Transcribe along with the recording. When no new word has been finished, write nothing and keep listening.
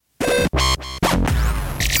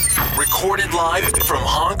Recorded live from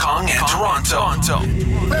Hong Kong and Toronto.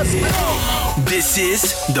 Let's go! This is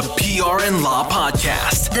the PR and Law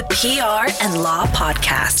Podcast. The PR and Law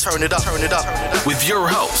Podcast. Turn it up. With your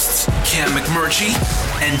hosts, Cam McMurchie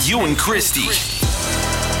and Ewan Christie.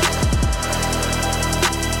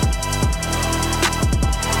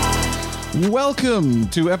 Welcome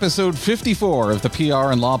to episode 54 of the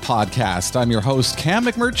PR and Law Podcast. I'm your host, Cam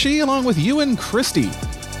McMurchie, along with Ewan Christie.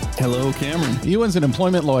 Hello, Cameron. Ewan's an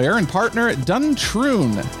employment lawyer and partner at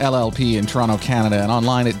Duntroon LLP in Toronto, Canada, and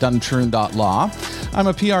online at duntroon.law. I'm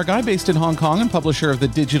a PR guy based in Hong Kong and publisher of the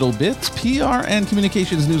Digital Bits PR and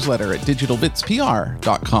communications newsletter at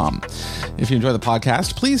digitalbitspr.com. If you enjoy the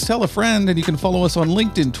podcast, please tell a friend, and you can follow us on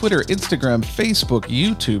LinkedIn, Twitter, Instagram, Facebook,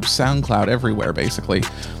 YouTube, SoundCloud, everywhere, basically.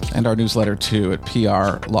 And our newsletter, too, at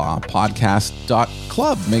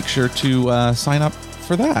prlawpodcast.club. Make sure to sign up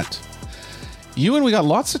for that. Ewan, we got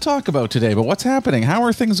lots to talk about today, but what's happening? How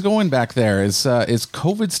are things going back there? Is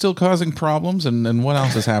COVID still causing problems? And what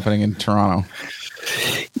else is happening in Toronto?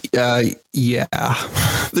 Yeah.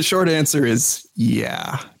 The short answer is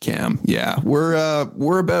yeah, Cam. Yeah,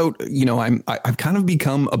 we're about, I've kind of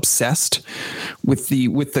become obsessed with the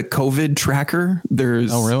COVID tracker.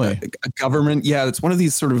 There's a government. Yeah, it's one of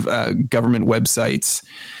these sort of government websites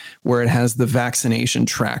where it has the vaccination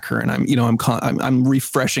tracker, and I'm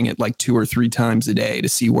refreshing it like 2 or 3 times a day to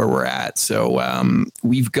see where we're at. So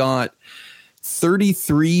we've got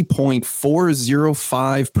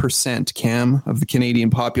 33.405%, Cam, of the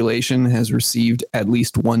Canadian population has received at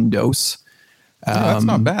least one dose. That's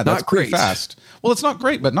not bad. That's not great. Fast. Well, it's not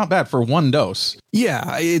great, but not bad for one dose.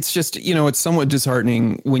 Yeah, it's just, it's somewhat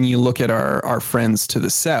disheartening when you look at our friends to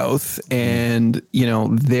the south, and,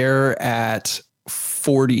 they're at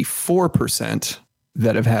 44%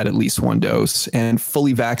 that have had at least one dose, and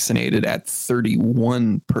fully vaccinated at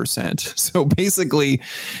 31%. So basically,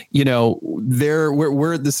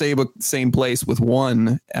 we're at the same place with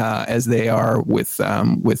one as they are with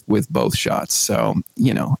both shots. So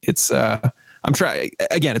it's I'm trying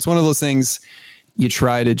again. It's one of those things you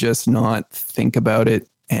try to just not think about it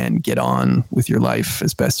and get on with your life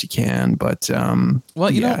as best you can. But I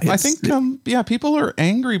think people are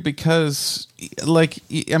angry because,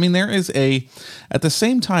 there is at the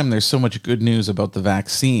same time, there's so much good news about the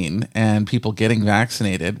vaccine and people getting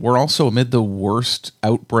vaccinated. We're also amid the worst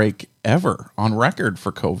outbreak ever on record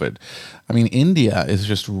for COVID. India is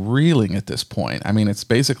just reeling at this point. It's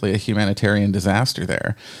basically a humanitarian disaster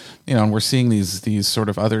there. And we're seeing these sort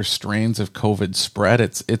of other strains of COVID spread.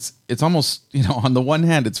 It's almost, on the one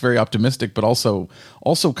hand, it's very optimistic, but also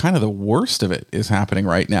kind of the worst of it is happening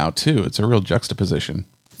right now too. It's a real juxtaposition.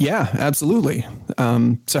 Yeah, absolutely.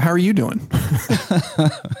 So how are you doing?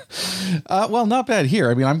 Well, not bad here.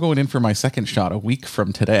 I'm going in for my second shot a week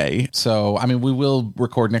from today. So, we will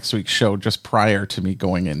record next week's show just prior to me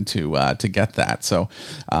going in to get that. So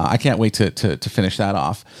I can't wait to finish that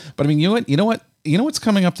off. But you know what? You know what's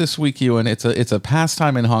coming up this week, Ewan? It's a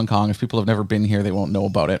pastime in Hong Kong. If people have never been here, they won't know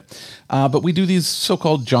about it. But we do these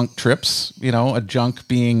so-called junk trips, a junk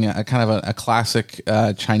being a kind of a classic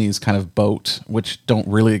Chinese kind of boat, which don't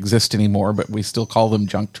really exist anymore, but we still call them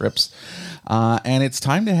junk trips. And it's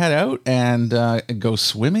time to head out and go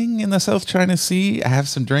swimming in the South China Sea, have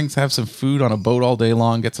some drinks, have some food on a boat all day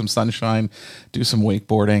long, get some sunshine, do some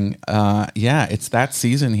wakeboarding. It's that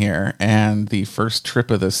season here. And the first trip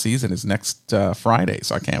of the season is next Friday,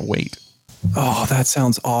 so I can't wait. Oh, that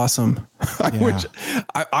sounds awesome. I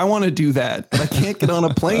want to do that, but I can't get on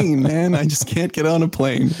a plane, man. I just can't get on a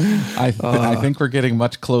plane. I think we're getting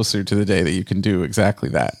much closer to the day that you can do exactly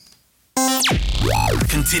that.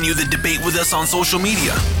 Continue the debate with us on social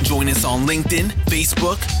media. Join us on LinkedIn,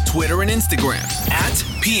 Facebook, Twitter, and Instagram at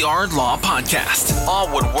PR Law Podcast.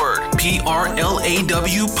 All one word,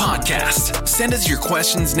 PRLAW Podcast. Send us your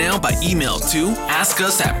questions now by email to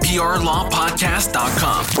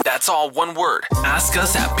askus@prlawpodcast.com. That's all one word,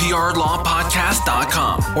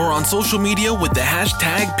 askus@prlawpodcast.com. Or on social media with the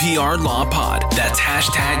hashtag PRLawPod. That's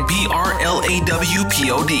hashtag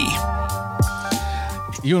PRLAWPOD.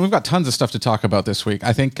 We've got tons of stuff to talk about this week.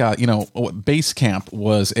 I think, Basecamp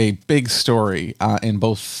was a big story in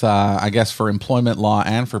both, I guess, for employment law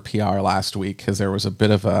and for PR last week, because there was a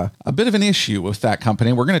bit of an issue with that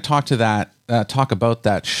company. We're going to talk about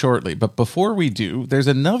that shortly. But before we do, there's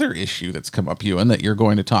another issue that's come up, Ewan, that you're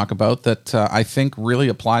going to talk about that I think really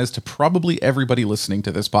applies to probably everybody listening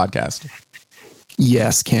to this podcast.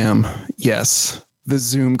 Yes, Cam. Yes. The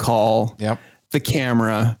Zoom call. Yep. The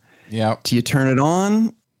camera. Yeah. Do you turn it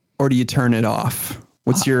on or do you turn it off?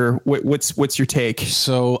 What's your take?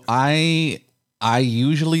 So I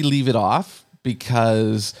usually leave it off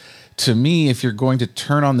because to me, if you're going to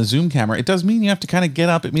turn on the Zoom camera, it does mean you have to kind of get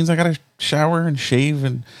up. It means I got to shower and shave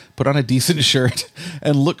and put on a decent shirt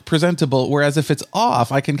and look presentable. Whereas if it's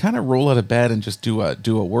off, I can kind of roll out of bed and just do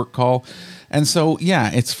a work call. And so,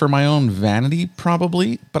 yeah, it's for my own vanity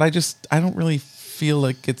probably, but I don't really feel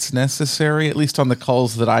like it's necessary, at least on the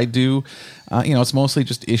calls that I do. It's mostly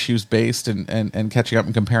just issues based and catching up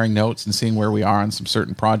and comparing notes and seeing where we are on some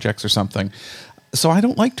certain projects or something. So I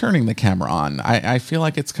don't like turning the camera on. I feel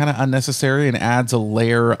like it's kind of unnecessary and adds a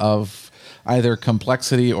layer of either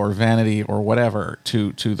complexity or vanity or whatever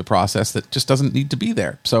to the process that just doesn't need to be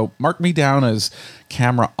there. So mark me down as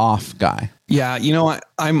camera off guy. Yeah,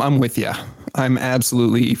 I'm with you. I'm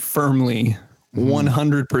absolutely firmly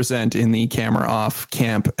 100% in the camera off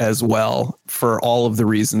camp as well, for all of the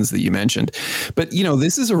reasons that you mentioned. But,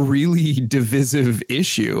 this is a really divisive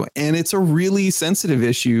issue, and it's a really sensitive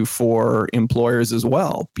issue for employers as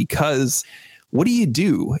well, because what do you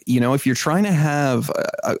do? If you're trying to have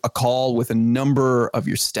a call with a number of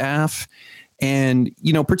your staff, and,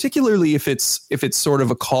 particularly if it's sort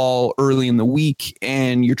of a call early in the week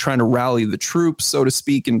and you're trying to rally the troops, so to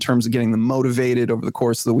speak, in terms of getting them motivated over the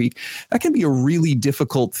course of the week, that can be a really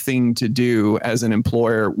difficult thing to do as an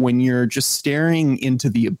employer when you're just staring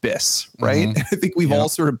into the abyss, right? Mm-hmm. I think we've all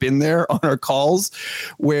sort of been there on our calls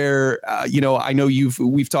where, I know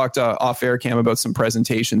we've talked off air, Cam, about some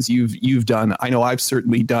presentations you've done. I know I've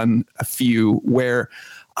certainly done a few where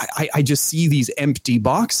I just see these empty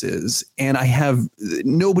boxes and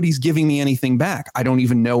nobody's giving me anything back. I don't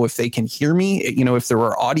even know if they can hear me. If there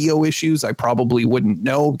were audio issues, I probably wouldn't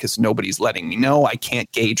know because nobody's letting me know. I can't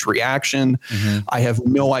gauge reaction. Mm-hmm. I have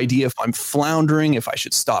no idea if I'm floundering, if I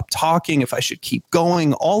should stop talking, if I should keep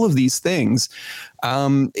going. All of these things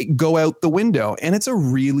go out the window. And it's a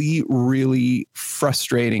really, really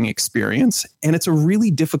frustrating experience. And it's a really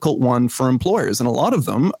difficult one for employers. And a lot of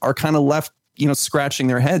them are kind of left scratching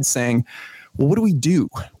their heads saying, well, what do we do?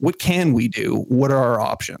 What can we do? What are our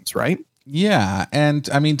options? Right? Yeah. And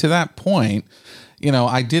I mean, to that point,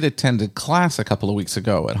 I did attend a class a couple of weeks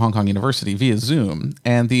ago at Hong Kong University via Zoom,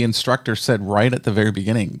 and the instructor said right at the very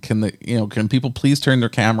beginning, can people please turn their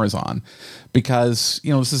cameras on? Because,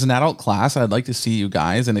 this is an adult class. I'd like to see you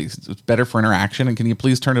guys, and it's better for interaction. And can you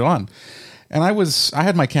please turn it on? And I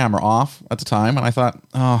had my camera off at the time, and I thought,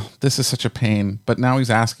 oh, this is such a pain. But now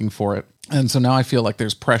he's asking for it. And so now I feel like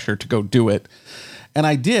there's pressure to go do it. And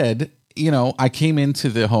I did. I came into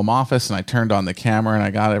the home office and I turned on the camera and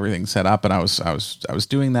I got everything set up, and I was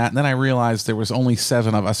doing that. And then I realized there was only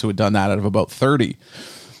 7 of us who had done that out of about 30.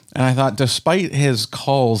 And I thought, despite his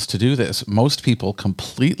calls to do this, most people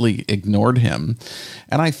completely ignored him.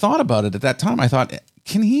 And I thought about it at that time. I thought,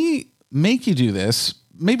 can he make you do this?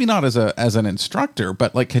 Maybe not as an instructor,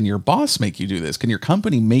 but like, can your boss make you do this? Can your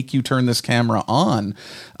company make you turn this camera on?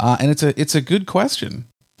 And it's a good question.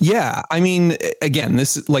 Yeah. I mean, again,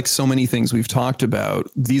 this is like so many things we've talked about.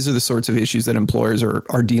 These are the sorts of issues that employers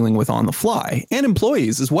are dealing with on the fly, and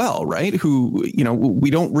employees as well, right? Who,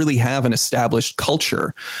 we don't really have an established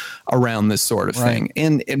culture around this sort of thing.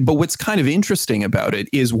 But what's kind of interesting about it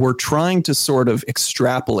is we're trying to sort of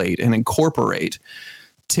extrapolate and incorporate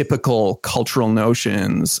typical cultural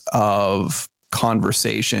notions of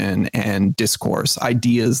conversation and discourse,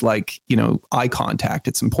 ideas like, eye contact.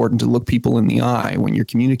 It's important to look people in the eye when you're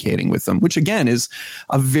communicating with them, which again is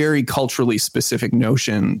a very culturally specific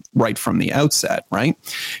notion right from the outset, right?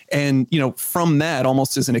 And, from that,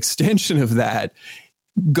 almost as an extension of that,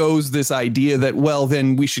 goes this idea that, well,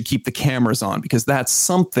 then we should keep the cameras on because that's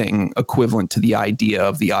something equivalent to the idea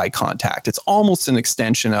of the eye contact. It's almost an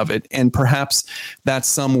extension of it. And perhaps that's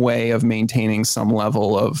some way of maintaining some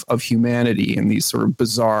level of humanity in these sort of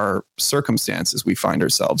bizarre circumstances we find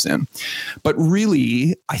ourselves in. But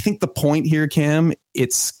really, I think the point here, Cam,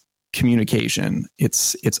 it's communication.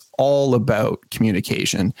 It's all about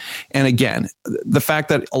communication. And again, the fact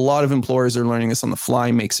that a lot of employers are learning this on the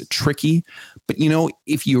fly makes it tricky. But,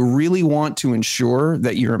 if you really want to ensure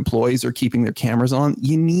that your employees are keeping their cameras on,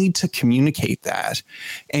 you need to communicate that.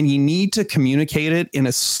 And you need to communicate it in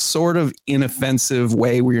a sort of inoffensive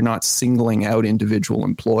way where you're not singling out individual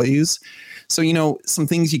employees. So, some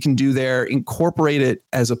things you can do there, incorporate it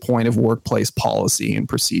as a point of workplace policy and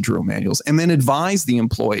procedural manuals, and then advise the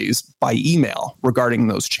employees by email regarding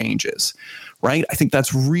those changes, right? I think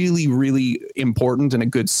that's really, really important and a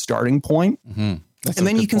good starting point. Mm-hmm. And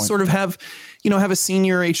then you can sort of have a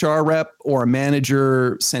senior HR rep or a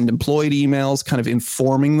manager send employee emails kind of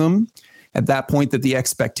informing them. at that point that the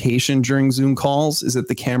expectation during Zoom calls is that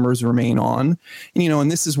the cameras remain on. And,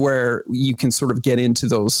 and this is where you can sort of get into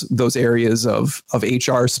those areas of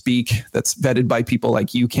HR speak that's vetted by people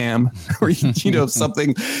like you, Cam, or,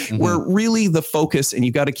 something where really the focus, and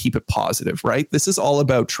you've got to keep it positive, right? This is all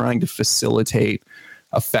about trying to facilitate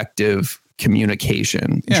effective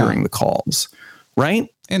communication during the calls, right?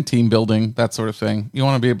 And team building, that sort of thing. You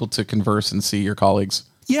want to be able to converse and see your colleagues.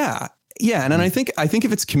 Yeah. Yeah. And I think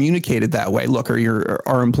if it's communicated that way, look, are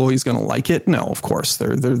our employees going to like it? No, of course.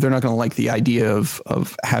 They're not going to like the idea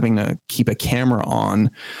of having to keep a camera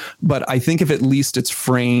on. But I think if at least it's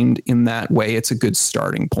framed in that way, it's a good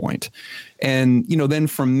starting point. And, then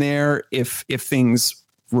from there, if things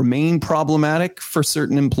remain problematic for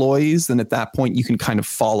certain employees, then at that point you can kind of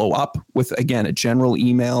follow up with, again, a general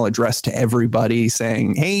email addressed to everybody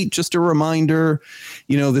saying, hey, just a reminder,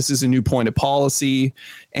 this is a new point of policy.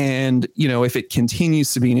 And, if it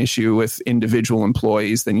continues to be an issue with individual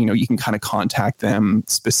employees, then, you can kind of contact them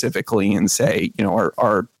specifically and say,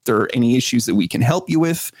 are there any issues that we can help you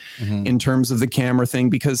with in terms of the camera thing?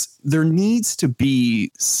 Because there needs to be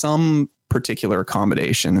some particular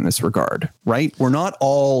accommodation in this regard, right? We're not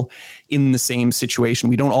all in the same situation.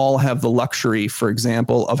 We don't all have the luxury, for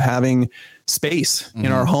example, of having space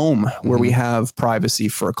in our home where we have privacy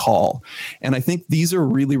for a call. And I think these are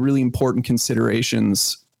really, really important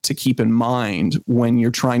considerations to keep in mind when you're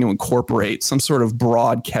trying to incorporate some sort of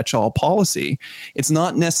broad catch-all policy. It's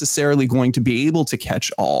not necessarily going to be able to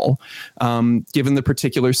catch all, given the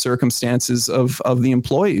particular circumstances of the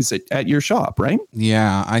employees at your shop, right?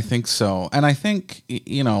 Yeah, I think so. And I think,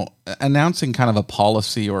 announcing kind of a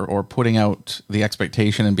policy or putting out the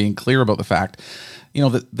expectation and being clear about the fact,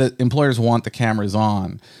 that employers want the cameras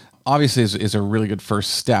on, obviously is a really good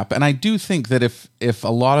first step. And I do think that if a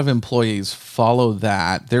lot of employees follow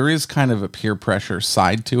that, there is kind of a peer pressure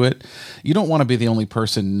side to it. You don't want to be the only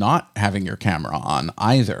person not having your camera on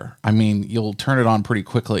either. I mean, you'll turn it on pretty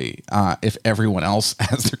quickly if everyone else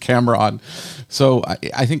has their camera on. So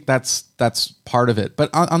I think that's part of it.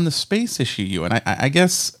 But on the space issue, Ewan, I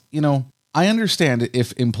guess, I understand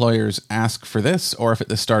if employers ask for this, or if at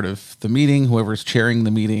the start of the meeting, whoever's chairing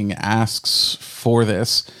the meeting asks for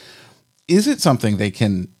this. Is it something they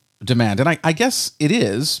can demand? And I guess it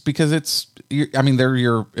is, because they're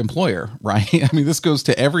your employer, right? I mean, this goes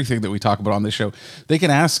to everything that we talk about on this show. They can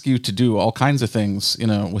ask you to do all kinds of things,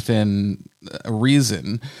 within a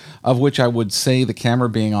reason, of which I would say the camera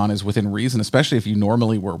being on is within reason, especially if you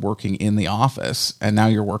normally were working in the office and now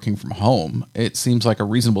you're working from home. It seems like a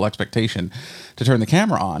reasonable expectation to turn the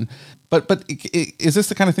camera on. But is this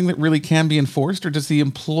the kind of thing that really can be enforced, or does the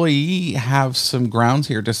employee have some grounds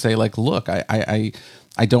here to say, like, look, I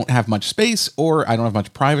don't have much space, or I don't have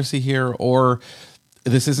much privacy here, or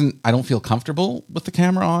I don't feel comfortable with the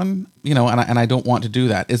camera on, and I don't want to do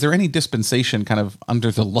that. Is there any dispensation kind of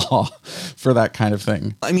under the law for that kind of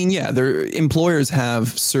thing? I mean, yeah, employers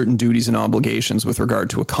have certain duties and obligations with regard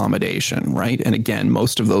to accommodation, right? And again,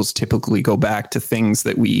 most of those typically go back to things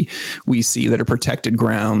that we see that are protected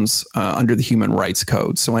grounds under the Human Rights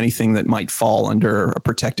Code. So anything that might fall under a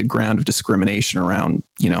protected ground of discrimination around,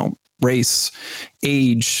 race,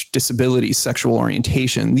 age, disability, sexual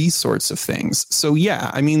orientation, these sorts of things. So yeah,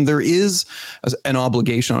 I mean, there is an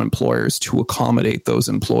obligation on employers to accommodate those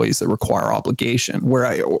employees that require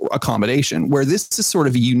accommodation. Where this is sort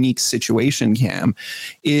of a unique situation, Cam,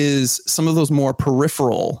 is some of those more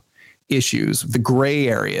peripheral issues, the gray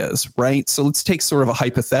areas, right? So let's take sort of a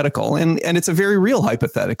hypothetical, and it's a very real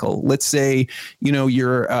hypothetical. Let's say,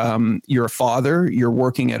 you're a father, you're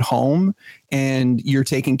working at home, and you're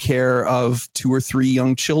taking care of 2 or 3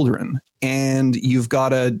 young children, and you've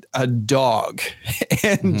got a dog,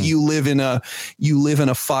 and you live in a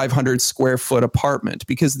 500 square foot apartment,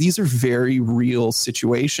 because these are very real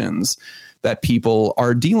situations that people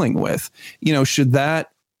are dealing with. Should that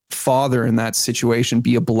father in that situation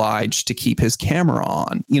be obliged to keep his camera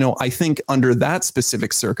on? I think under that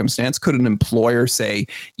specific circumstance, could an employer say,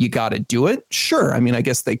 you got to do it? Sure. I mean, I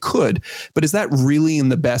guess they could, but is that really in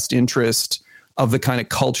the best interest of the kind of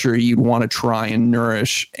culture you'd want to try and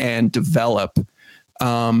nourish and develop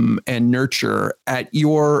and nurture at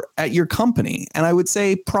your company? And I would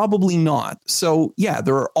say probably not. So yeah,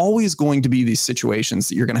 there are always going to be these situations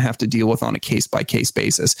that you're going to have to deal with on a case-by-case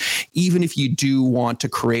basis, even if you do want to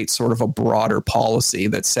create sort of a broader policy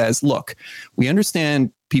that says, look, we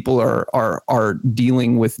understand people are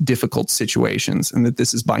dealing with difficult situations, and that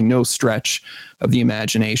this is by no stretch of the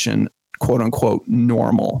imagination quote unquote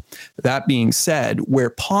normal. That being said,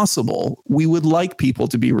 where possible, we would like people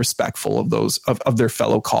to be respectful of those of their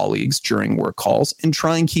fellow colleagues during work calls and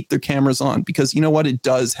try and keep their cameras on, because you know what? It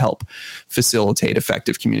does help facilitate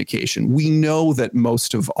effective communication. We know that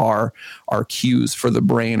most of our cues for the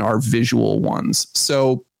brain are visual ones.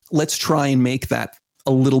 So let's try and make that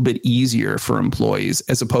a little bit easier for employees,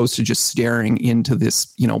 as opposed to just staring into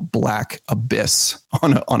this, black abyss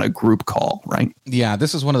on a group call, right? Yeah,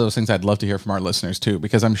 this is one of those things I'd love to hear from our listeners too,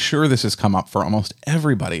 because I'm sure this has come up for almost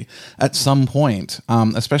everybody at some point,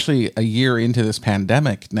 especially a year into this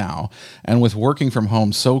pandemic now, and with working from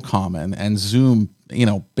home so common and Zoom,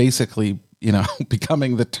 basically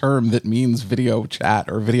becoming the term that means video chat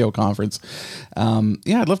or video conference.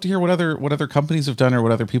 I'd love to hear what other companies have done or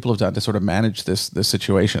what other people have done to sort of manage this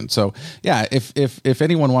situation. So yeah, if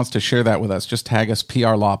anyone wants to share that with us, just tag us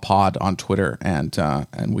PR Law Pod on Twitter, and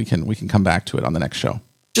we can come back to it on the next show.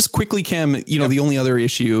 Just quickly, Cam, the only other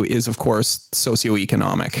issue is, of course,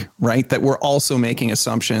 socioeconomic, right? That we're also making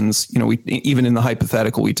assumptions, we even in the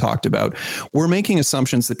hypothetical we talked about, we're making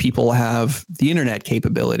assumptions that people have the internet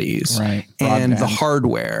capabilities, right, and the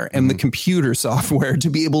hardware and the computer software to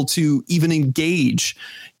be able to even engage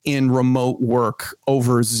in remote work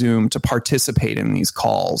over Zoom to participate in these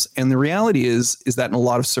calls. And the reality is that in a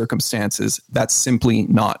lot of circumstances, that's simply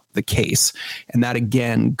not the case. And that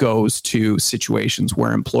again goes to situations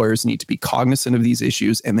where employers need to be cognizant of these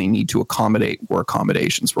issues and they need to accommodate where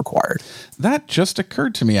accommodations required. That just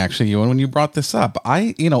occurred to me, actually, Ewan, when you brought this up.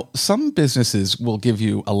 Some businesses will give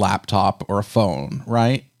you a laptop or a phone,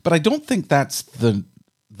 right? But I don't think that's the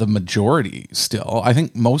majority still. I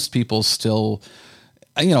think most people still,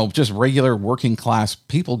 just regular working class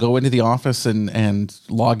people go into the office and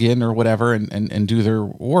log in or whatever and do their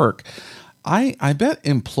work. I bet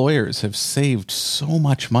employers have saved so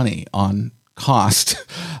much money on cost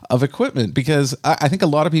of equipment, because I think a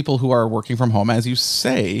lot of people who are working from home, as you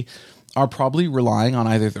say, are probably relying on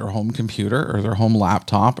either their home computer or their home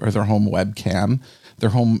laptop or their home webcam, their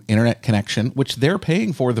home internet connection, which they're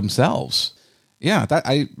paying for themselves. Yeah,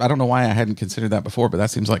 I don't know why I hadn't considered that before, but that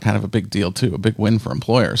seems like kind of a big deal too, a big win for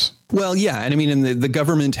employers. Well, yeah. And I mean, and the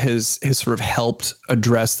government has sort of helped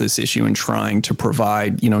address this issue in trying to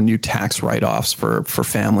provide, new tax write-offs for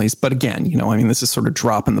families. But again, this is sort of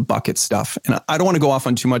drop in the bucket stuff. And I don't want to go off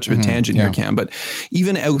on too much of a tangent here, Cam, but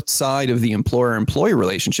even outside of the employer-employee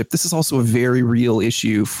relationship, this is also a very real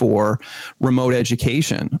issue for remote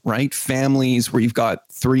education, right? Families where you've got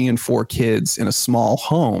 3 and 4 kids in a small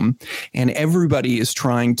home, and everybody is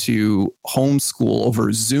trying to homeschool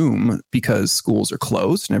over Zoom because schools are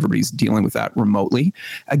closed and everybody's dealing with that remotely.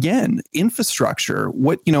 Again, infrastructure,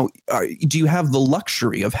 do you have the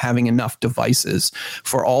luxury of having enough devices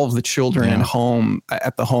for all of the children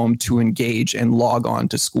at the home to engage and log on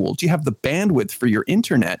to school? Do you have the bandwidth for your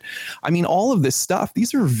internet? I mean, all of this stuff,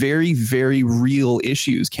 these are very, very real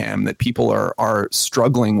issues, Cam, that people are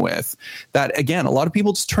struggling with. That, again, a lot of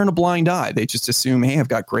people just turn a blind eye. They just assume, hey, I've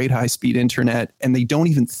got great high-speed internet, and they don't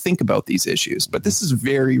even think about these issues. But this is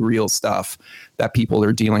very real stuff that people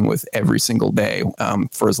are dealing with every single day,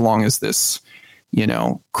 for as long as this,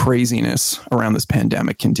 craziness around this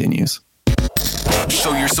pandemic continues.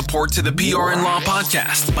 Show your support to the PR and Law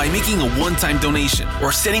podcast by making a one-time donation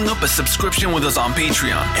or setting up a subscription with us on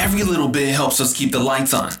Patreon. Every little bit helps us keep the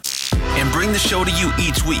lights on and bring the show to you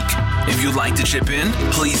each week. If you'd like to chip in,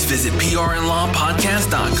 please visit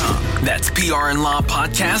prandlawpodcast.com. That's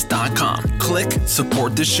prandlawpodcast.com. Click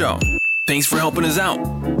support the show. Thanks for helping us out.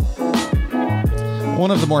 One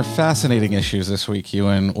of the more fascinating issues this week,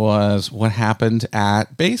 Ewan, was what happened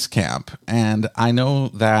at Basecamp. And I know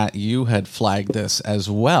that you had flagged this as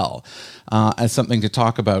well as something to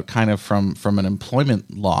talk about kind of from an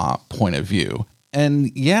employment law point of view.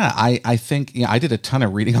 And yeah, I think I did a ton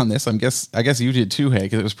of reading on this. I guess you did too, hey,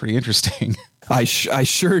 because it was pretty interesting. I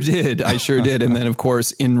sure did. And then, of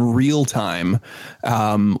course, in real time,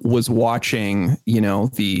 was watching,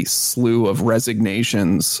 the slew of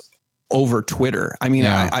resignations over Twitter. I mean,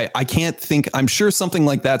 yeah. I can't think, I'm sure something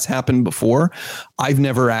like that's happened before. I've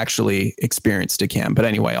never actually experienced it, Cam. But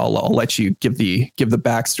anyway, I'll let you give the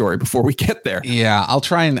backstory before we get there. Yeah, I'll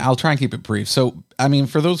try and keep it brief. So, I mean,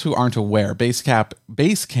 for those who aren't aware,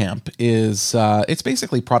 Basecamp is it's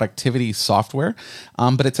basically productivity software,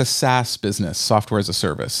 but it's a SaaS business, software as a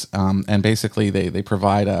service, and basically they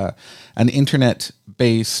provide an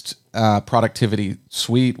internet-based productivity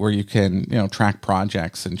suite where you can track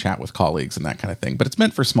projects and chat with colleagues and that kind of thing. But it's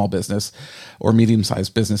meant for small business or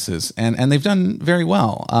medium-sized businesses, and they've done very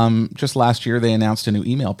well. Just last year, they announced a new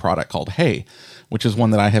email product called Hey, which is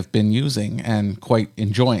one that I have been using and quite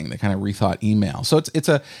enjoying, the kind of rethought email. So it's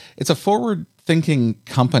a forward-thinking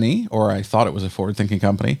company, or I thought it was a forward-thinking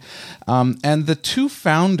company. And the two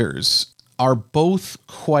founders are both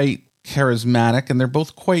quite charismatic, and they're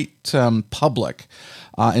both quite public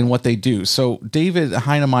in what they do. So David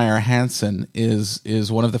Heinemeier Hansson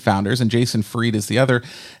is one of the founders, and Jason Fried is the other.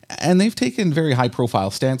 And they've taken very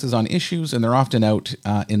high-profile stances on issues, and they're often out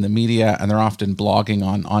in the media, and they're often blogging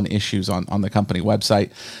on issues on the company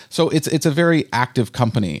website. So it's a very active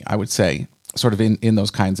company, I would say, sort of in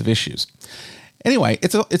those kinds of issues. Anyway,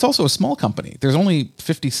 it's also a small company. There's only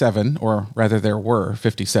 57, or rather there were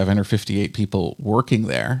 57 or 58 people working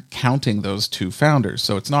there, counting those two founders.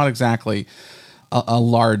 So it's not exactly a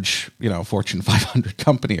large, Fortune 500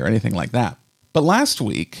 company or anything like that. But last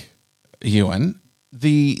week, Ewan,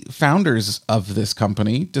 the founders of this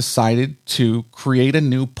company decided to create a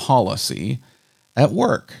new policy at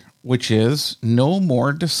work, which is no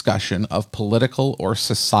more discussion of political or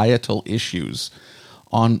societal issues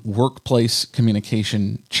on workplace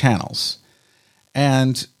communication channels.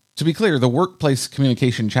 And to be clear, the workplace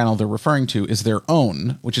communication channel they're referring to is their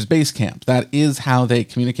own, which is Basecamp. That is how they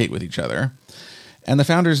communicate with each other. And the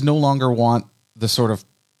founders no longer want the sort of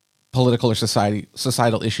political or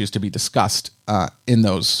societal issues to be discussed in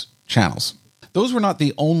those channels. Those were not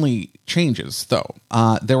the only changes, though.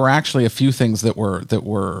 There were actually a few things that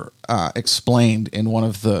were explained in one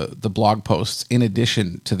of the blog posts in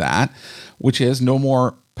addition to that, which is no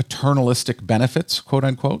more paternalistic benefits, quote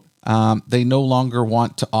unquote. They no longer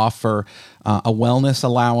want to offer a wellness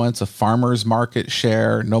allowance, a farmer's market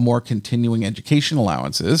share, no more continuing education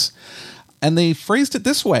allowances. And they phrased it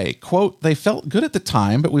this way, quote, "They felt good at the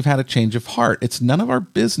time, but we've had a change of heart. It's none of our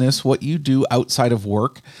business what you do outside of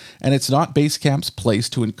work, and it's not Basecamp's place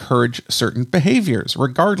to encourage certain behaviors,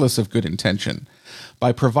 regardless of good intention.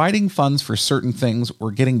 By providing funds for certain things, we're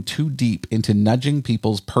getting too deep into nudging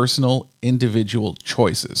people's personal, individual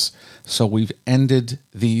choices. So we've ended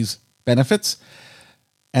these benefits,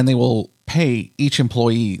 and they will pay each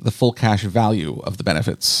employee the full cash value of the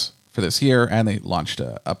benefits for this year, and they launched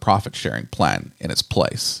a profit-sharing plan in its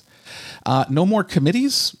place. No more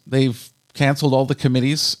committees. They've canceled all the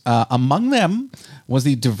committees. Among them was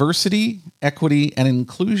the Diversity, Equity, and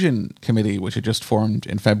Inclusion Committee, which had just formed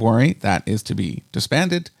in February. That is to be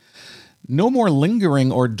disbanded. No more lingering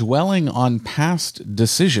or dwelling on past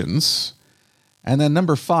decisions. And then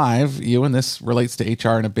number 5, and this relates to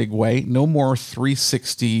HR in a big way, no more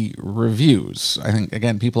 360 reviews. I think,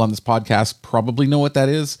 again, people on this podcast probably know what that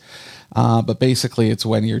is. But basically, it's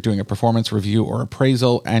when you're doing a performance review or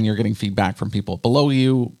appraisal and you're getting feedback from people below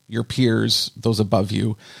you, your peers, those above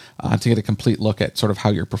you, to get a complete look at sort of how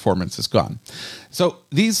your performance has gone. So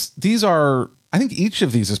these are, I think each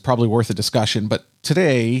of these is probably worth a discussion. But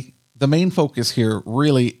today, the main focus here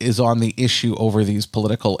really is on the issue over these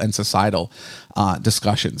political and societal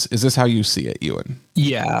discussions. Is this how you see it, Ewan?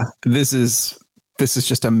 Yeah, this is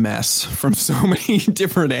just a mess from so many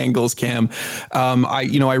different angles, Cam.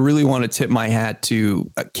 I really want to tip my hat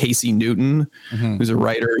to Casey Newton, who's a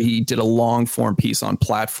writer. He did a long form piece on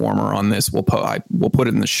Platformer on this. We'll put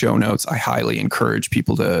it in the show notes. I highly encourage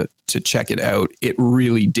people to check it out. It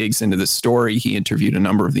really digs into the story. He interviewed a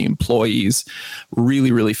number of the employees.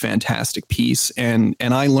 Really, really fantastic piece. And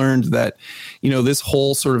I learned that, this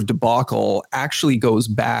whole sort of debacle actually goes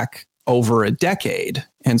back over a decade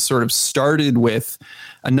and sort of started with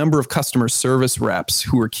a number of customer service reps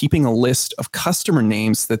who were keeping a list of customer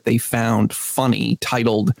names that they found funny,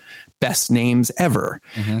 titled Best Names Ever.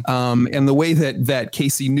 And the way that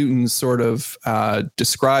Casey Newton sort of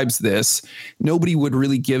describes this, nobody would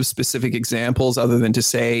really give specific examples other than to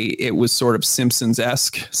say it was sort of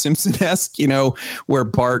Simpson-esque, where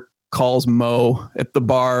Bart calls Moe at the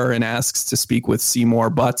bar and asks to speak with Seymour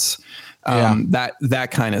Butts. That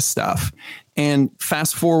kind of stuff. And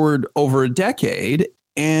fast forward over a decade,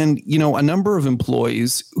 and a number of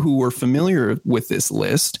employees who were familiar with this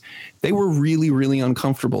list, they were really, really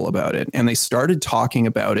uncomfortable about it, and they started talking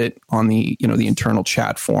about it on the the internal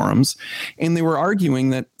chat forums, and they were arguing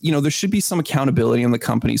that there should be some accountability on the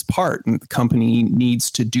company's part, and the company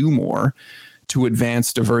needs to do more to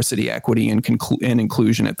advance diversity, equity, and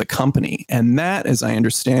inclusion at the company. And that, as I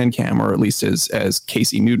understand, Cam, or at least as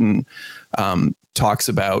Casey Newton talks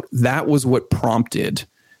about, that was what prompted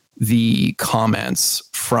the comments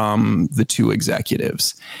from the two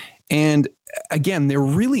executives. And again, they're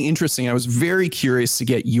really interesting. I was very curious to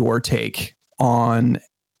get your take on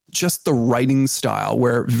just the writing style,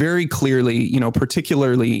 where very clearly,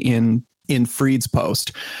 particularly in Fried's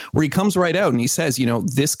post, where he comes right out and he says,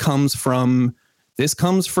 this comes from This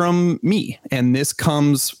comes from me, and this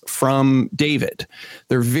comes from David.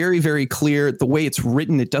 They're very, very clear. The way it's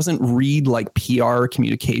written, it doesn't read like PR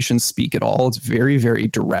communications speak at all. It's very, very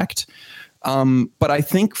direct. But I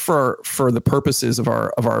think for the purposes of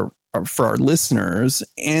our listeners,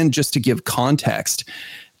 and just to give context,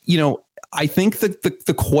 I think that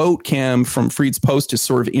the quote, Cam, from Freed's post is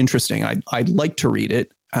sort of interesting. I'd like to read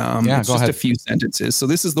it. It's just a few sentences. So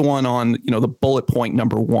this is the one on, the bullet point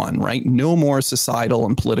number 1, right? No more societal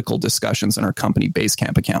and political discussions in our company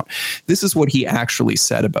Basecamp account. This is what he actually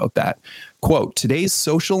said about that. Quote, today's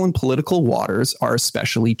social and political waters are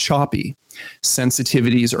especially choppy.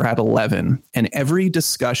 Sensitivities are at 11, and every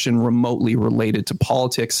discussion remotely related to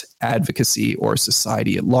politics, advocacy, or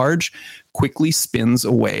society at large quickly spins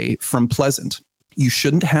away from pleasant. You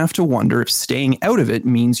shouldn't have to wonder if staying out of it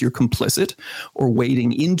means you're complicit or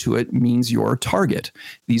wading into it means you're a target.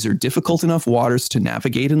 These are difficult enough waters to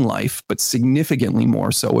navigate in life, but significantly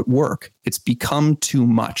more so at work. It's become too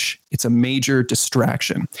much. It's a major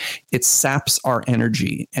distraction. It saps our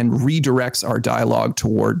energy and redirects our dialogue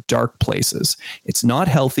toward dark places. It's not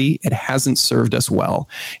healthy. It hasn't served us well.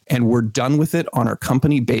 And we're done with it on our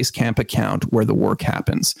company Basecamp account where the work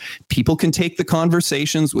happens. People can take the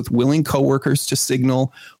conversations with willing coworkers to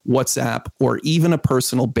Signal, WhatsApp, or even a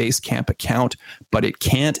personal Basecamp account, but it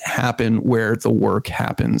can't happen where the work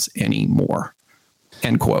happens anymore.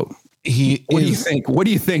 End quote. What do you think? What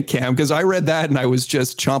do you think, Cam? Because I read that and I was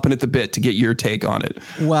just chomping at the bit to get your take on it.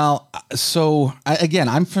 Well, so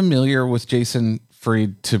I'm familiar with Jason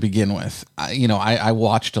Fried to begin with. I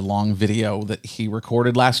watched a long video that he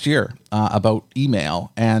recorded last year about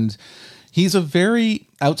email, and he's a very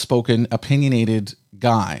outspoken, opinionated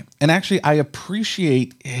guy. And actually, I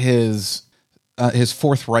appreciate his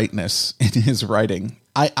forthrightness in his writing.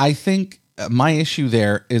 I think my issue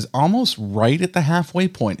there is almost right at the halfway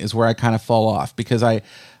point is where I kind of fall off, because I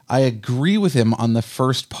agree with him on the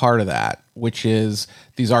first part of that, which is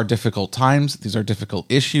these are difficult times. These are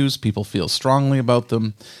difficult issues. People feel strongly about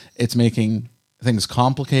them. It's making things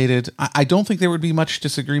complicated. I don't think there would be much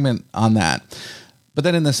disagreement on that. But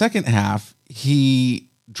then in the second half, he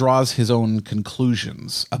draws his own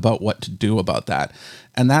conclusions about what to do about that.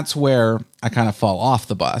 And that's where I kind of fall off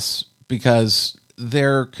the bus, because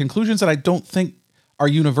they're conclusions that I don't think are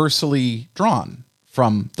universally drawn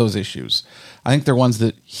from those issues. I think they're ones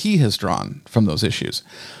that he has drawn from those issues.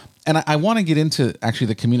 And I want to get into actually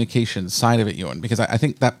the communication side of it, Ewan, because I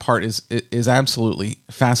think that part is absolutely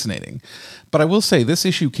fascinating. But I will say this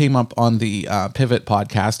issue came up on the Pivot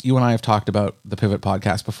podcast. You and I have talked about the Pivot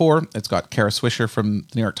podcast before. It's got Kara Swisher from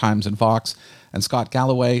the New York Times and Vox, and Scott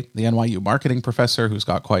Galloway, the NYU marketing professor, who's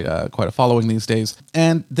got quite a following these days.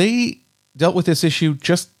 And they dealt with this issue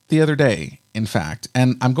just the other day, in fact.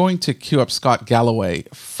 And I'm going to cue up Scott Galloway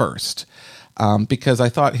first, because I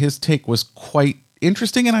thought his take was quite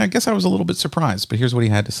interesting, and I guess I was a little bit surprised, but here's what he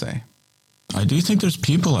had to say. I do think there's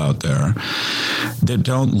people out there that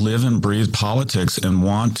don't live and breathe politics and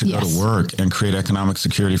want to go to work and create economic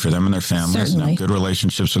security for them and their families and have good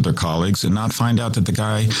relationships with their colleagues, and not find out that the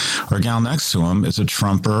guy or gal next to him is a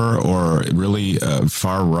Trumper or really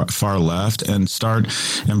far left, and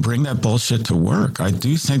bring that bullshit to work. I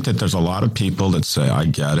do think that there's a lot of people that say, I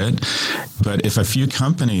get it. But if a few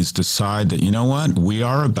companies decide that, you know what, we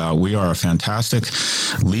are a fantastic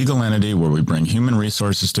legal entity where we bring human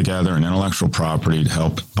resources together and intellectual property to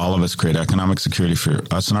help all of us create economic security for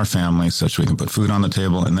us and our families so that we can put food on the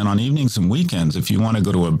table. And then on evenings and weekends, if you want to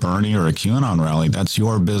go to a Bernie or a QAnon rally, that's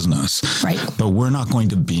your business. Right. But we're not going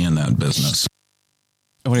to be in that business.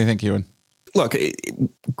 What do you think, Ewan? Look,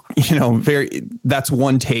 that's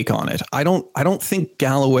one take on it. I don't think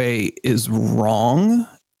Galloway is wrong.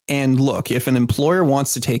 And look, if an employer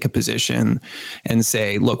wants to take a position and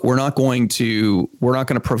say, look, we're not going to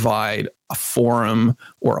provide a forum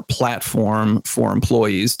or a platform for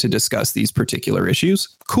employees to discuss these particular issues,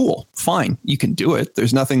 cool, fine, you can do it.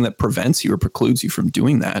 There's nothing that prevents you or precludes you from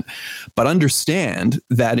doing that. But understand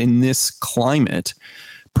that in this climate,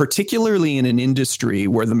 particularly in an industry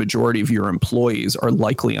where the majority of your employees are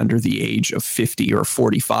likely under the age of 50 or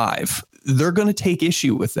 45, they're going to take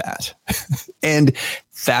issue with that. And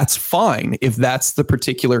that's fine if that's the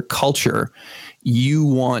particular culture you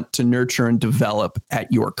want to nurture and develop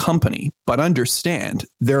at your company. But understand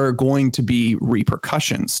there are going to be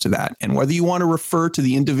repercussions to that. And whether you want to refer to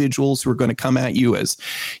the individuals who are going to come at you as,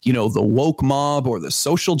 the woke mob or the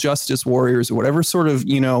social justice warriors or whatever sort of,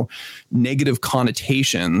 negative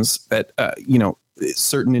connotations that,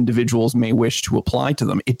 certain individuals may wish to apply to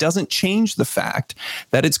them, it doesn't change the fact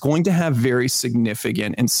that it's going to have very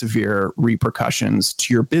significant and severe repercussions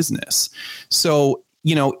to your business. So,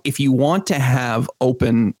 if you want to have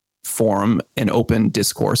open forum and open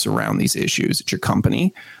discourse around these issues at your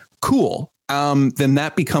company, cool. Then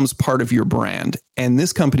that becomes part of your brand. And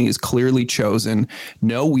this company has clearly chosen,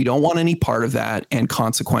 no, we don't want any part of that, and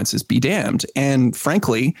consequences be damned. And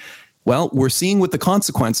frankly, well, we're seeing what the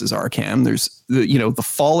consequences are, Cam. There's the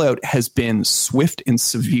fallout has been swift and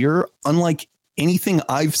severe, unlike anything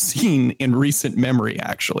I've seen in recent memory,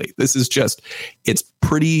 actually. This is it's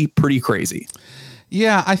pretty crazy.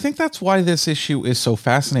 Yeah, I think that's why this issue is so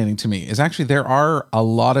fascinating to me, is actually there are a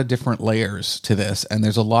lot of different layers to this, and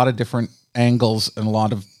there's a lot of different angles and a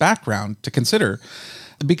lot of background to consider.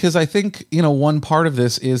 Because I think, one part of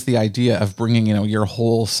this is the idea of bringing, your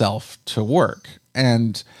whole self to work.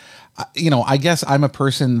 And, I guess I'm a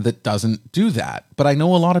person that doesn't do that, but I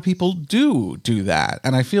know a lot of people do that.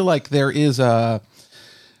 And I feel like there is I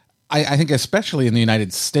think especially in the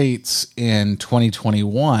United States in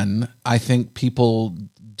 2021, I think people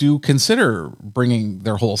do consider bringing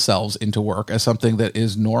their whole selves into work as something that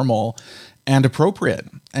is normal and appropriate.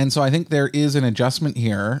 And so I think there is an adjustment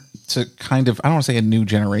here to kind of, I don't want to say a new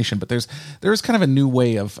generation, but there's kind of a new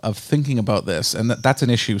way of thinking about this. And that's an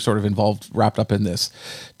issue sort of wrapped up in this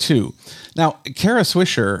too. Now, Kara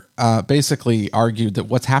Swisher basically argued that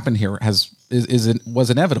what's happened here was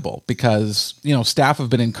inevitable because, staff have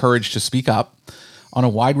been encouraged to speak up on a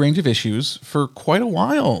wide range of issues for quite a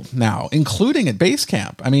while now, including at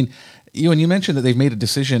Basecamp. I mean, you mentioned that they've made a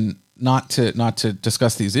decision not to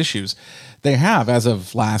discuss these issues. They have as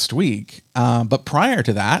of last week. But prior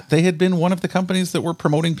to that, they had been one of the companies that were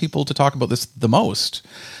promoting people to talk about this the most.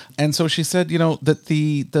 And so she said, that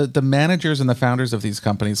the managers and the founders of these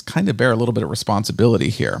companies kind of bear a little bit of responsibility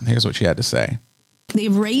here. Here's what she had to say.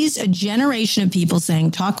 They've raised a generation of people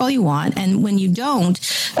saying, talk all you want. And when you don't,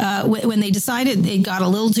 when they decided it got a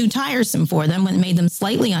little too tiresome for them, when it made them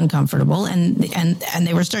slightly uncomfortable and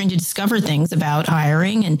they were starting to discover things about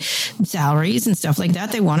hiring and salaries and stuff like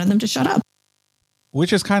that, they wanted them to shut up.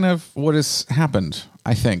 Which is kind of what has happened,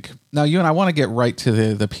 I think. Now, you and I want to get right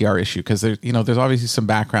to the PR issue because there's obviously some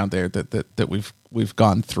background there that we've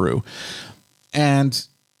gone through. And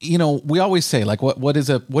we always say, like, what is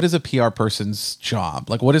a PR person's job?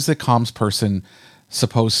 Like, what is the comms person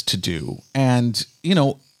supposed to do? And,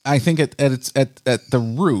 I think at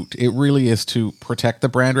the root, it really is to protect the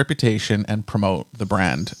brand reputation and promote the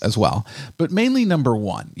brand as well. But mainly, number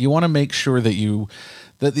one, you want to make sure that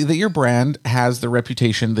that your brand has the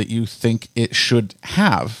reputation that you think it should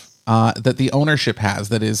have. That the ownership has,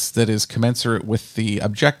 that is commensurate with the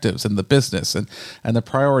objectives and the business and the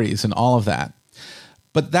priorities and all of that.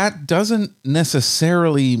 But that doesn't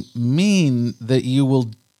necessarily mean that you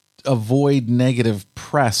will avoid negative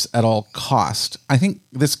press at all cost. I think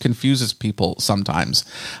this confuses people sometimes.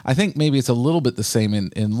 I think maybe it's a little bit the same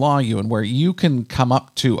in law, Ewan, where you can come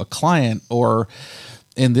up to a client or,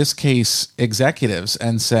 in this case, executives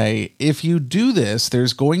and say, if you do this,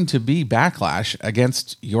 there's going to be backlash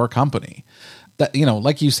against your company. That,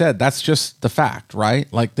 like you said, that's just the fact,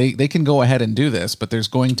 right? Like they can go ahead and do this, but there's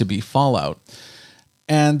going to be fallout.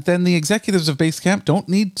 And then the executives of Basecamp don't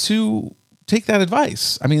need to take that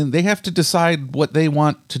advice. I mean, they have to decide what they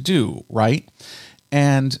want to do, right?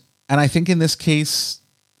 And I think in this case,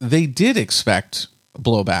 they did expect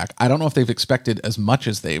blowback. I don't know if they've expected as much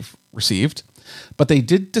as they've received, but they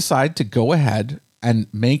did decide to go ahead and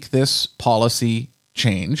make this policy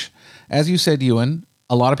change. As you said, Ewan,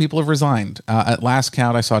 a lot of people have resigned. At last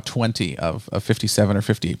count, I saw 20 of 57 or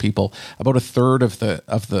 58 people. About a third of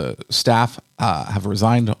the staff have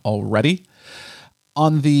resigned already.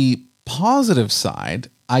 On the positive side,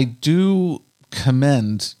 I do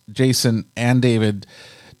commend Jason and David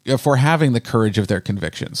for having the courage of their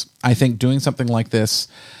convictions. I think doing something like this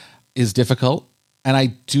is difficult, and I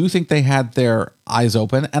do think they had their eyes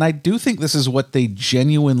open, and I do think this is what they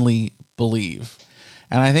genuinely believe.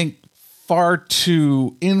 And I think far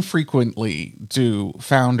too infrequently do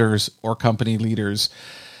founders or company leaders,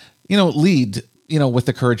 lead, with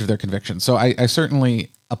the courage of their convictions. So I certainly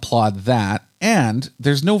applaud that. And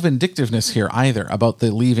there's no vindictiveness here either about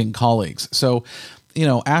the leaving colleagues. So,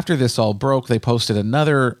 after this all broke, they posted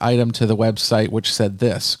another item to the website, which said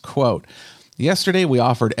this, quote, "Yesterday, we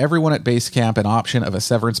offered everyone at Basecamp an option of a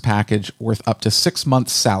severance package worth up to 6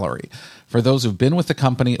 months' salary for those who've been with the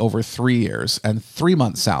company over 3 years and 3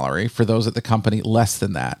 months' salary for those at the company less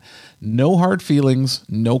than that. No hard feelings,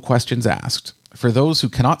 no questions asked. For those who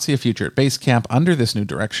cannot see a future at Basecamp under this new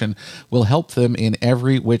direction, we'll help them in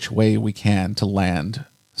every which way we can to land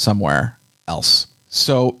somewhere else."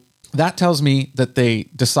 So that tells me that they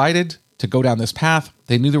decided to go down this path.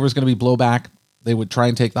 They knew there was going to be blowback. They would try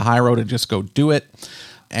and take the high road and just go do it.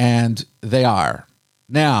 And they are.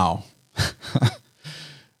 Now,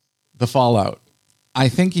 the fallout. I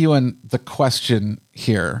think, Ewan, the question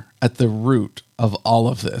here at the root of all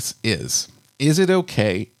of this is it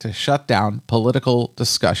okay to shut down political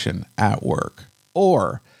discussion at work?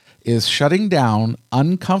 Or is shutting down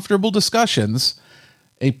uncomfortable discussions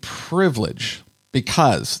a privilege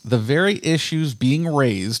because the very issues being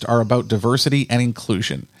raised are about diversity and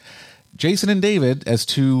inclusion? Jason and David, as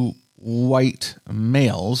two white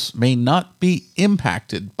males, may not be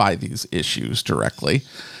impacted by these issues directly.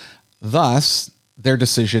 Thus, their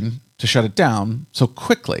decision to shut it down so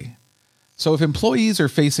quickly. So if employees are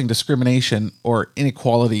facing discrimination or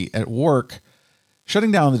inequality at work,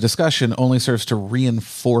 shutting down the discussion only serves to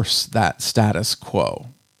reinforce that status quo,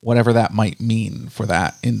 whatever that might mean for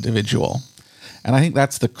that individual. And I think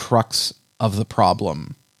that's the crux of the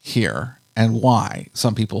problem here and why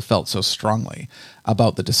some people felt so strongly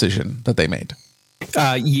about the decision that they made.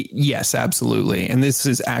 Yes, absolutely. And this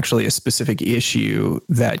is actually a specific issue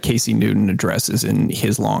that Casey Newton addresses in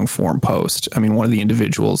his long form post. I mean, one of the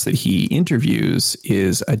individuals that he interviews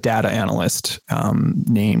is a data analyst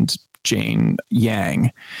named Jane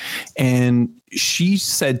Yang. And she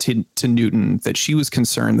said to Newton that she was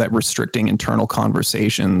concerned that restricting internal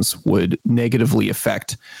conversations would negatively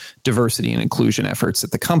affect diversity and inclusion efforts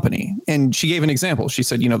at the company. And she gave an example. She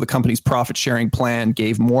said, the company's profit sharing plan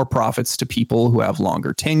gave more profits to people who have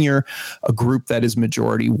longer tenure, a group that is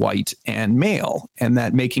majority white and male, and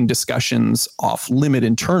that making discussions off limit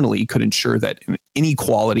internally could ensure that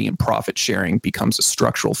inequality in profit sharing becomes a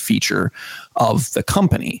structural feature of the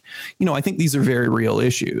company. I think these are very real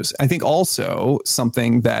issues. I think also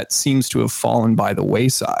something that seems to have fallen by the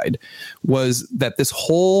wayside was that this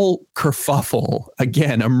whole kerfuffle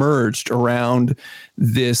again emerged around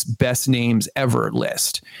this best names ever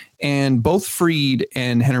list. And both Fried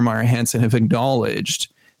and Hennemeyer Hansen have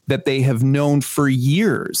acknowledged that they have known for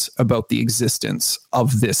years about the existence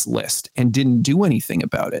of this list and didn't do anything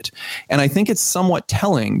about it. And I think it's somewhat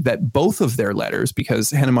telling that both of their letters, because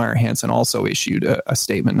Hennemeyer Hansen also issued a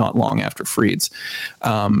statement not long after Fried's,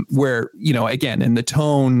 where, again, and the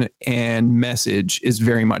tone and message is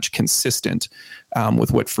very much consistent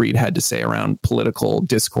with what Fried had to say around political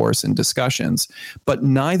discourse and discussions. But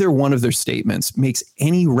neither one of their statements makes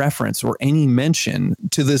any reference or any mention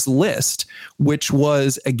to this list, which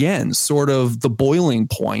was, again, sort of the boiling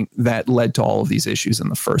point that led to all of these issues in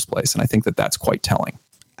the first place. And I think that that's quite telling.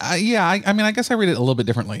 I guess I read it a little bit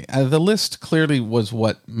differently. The list clearly was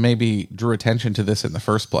what maybe drew attention to this in the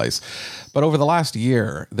first place. But over the last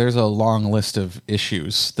year, there's a long list of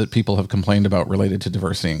issues that people have complained about related to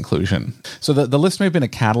diversity and inclusion. So the list may have been a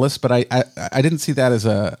catalyst, but I didn't see that as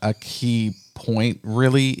a key point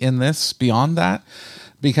really in this beyond that,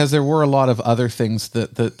 because there were a lot of other things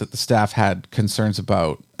that the staff had concerns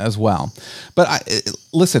about as well. But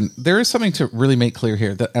listen, there is something to really make clear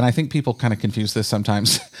here, and I think people kind of confuse this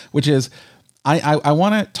sometimes, which is I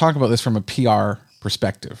want to talk about this from a PR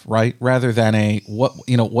perspective, right? Rather than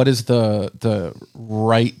what is the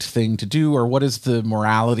right thing to do, or what is the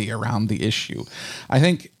morality around the issue. I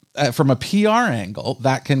think from a PR angle,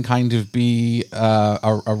 that can kind of be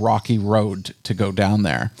a rocky road to go down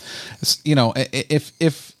there.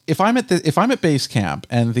 If I'm at base camp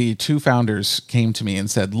and the two founders came to me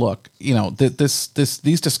and said, "Look,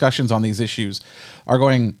 these discussions on these issues are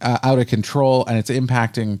going out of control, and it's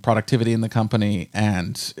impacting productivity in the company,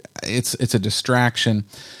 and it's a distraction."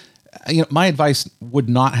 My advice would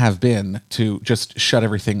not have been to just shut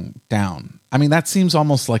everything down. I mean, that seems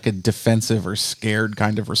almost like a defensive or scared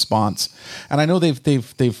kind of response. And I know they've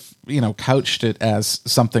couched it as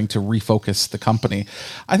something to refocus the company.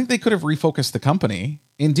 I think they could have refocused the company.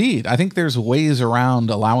 Indeed, I think there's ways around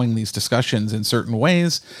allowing these discussions in certain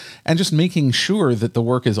ways and just making sure that the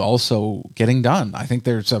work is also getting done. I think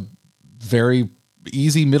there's a very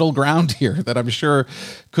easy middle ground here that I'm sure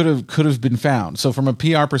could have been found. So from a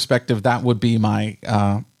PR perspective, that would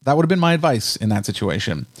have been my advice in that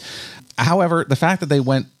situation. However, the fact that they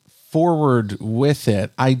went forward with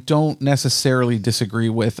it, I don't necessarily disagree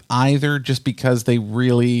with either, just because they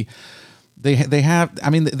really they have, I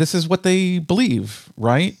mean, this is what they believe,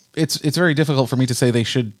 right? It's very difficult for me to say they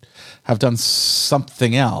should have done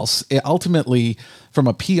something else. Ultimately, from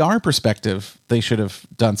a PR perspective, they should have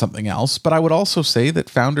done something else. But I would also say that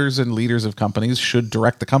founders and leaders of companies should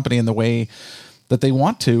direct the company in the way that they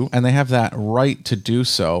want to, and they have that right to do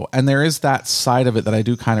so. And there is that side of it that I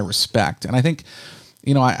do kind of respect. And I think,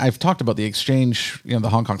 I've talked about the exchange, the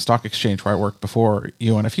Hong Kong Stock Exchange, where I worked before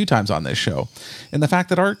you and a few times on this show, and the fact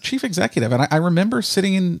that our chief executive, and I remember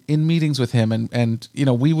sitting in meetings with him, and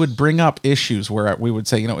we would bring up issues where we would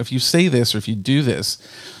say, if you say this or if you do this,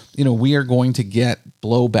 we are going to get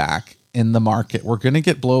blowback in the market. We're going to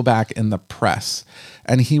get blowback in the press.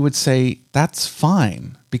 And he would say, that's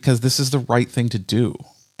fine, because this is the right thing to do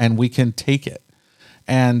and we can take it.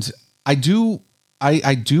 And I do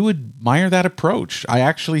admire that approach. I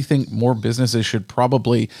actually think more businesses should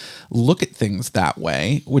probably look at things that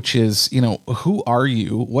way, which is, who are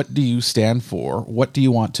you? What do you stand for? What do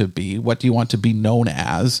you want to be? What do you want to be known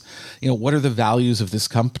as? What are the values of this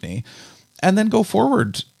company? And then go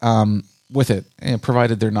forward with it,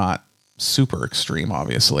 provided they're not super extreme,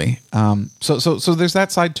 obviously. So there's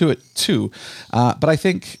that side to it too. But I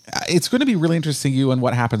think it's going to be really interesting, Ewan,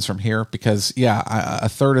 what happens from here, because a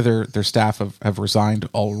third of their staff have resigned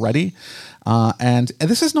already. And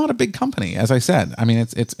this is not a big company, as I said. I mean,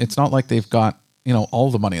 it's not like they've got,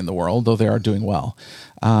 all the money in the world, though they are doing well.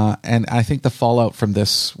 And I think the fallout from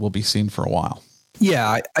this will be seen for a while.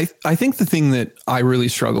 Yeah, I think the thing that I really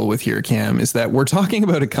struggle with here, Cam, is that we're talking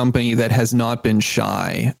about a company that has not been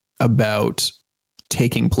shy about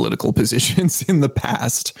taking political positions in the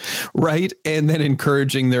past, right? And then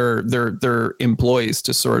encouraging their employees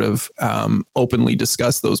to sort of openly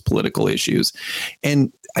discuss those political issues.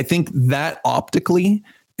 And I think that optically,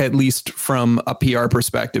 at least from a PR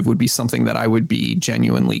perspective, would be something that I would be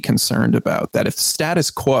genuinely concerned about. That if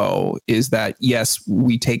status quo is that, yes,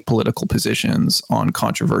 we take political positions on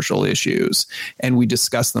controversial issues and we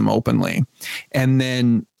discuss them openly, and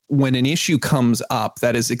then when an issue comes up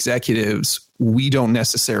that as executives we don't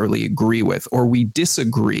necessarily agree with, or we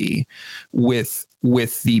disagree with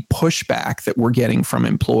the pushback that we're getting from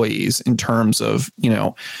employees in terms of,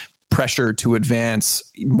 pressure to advance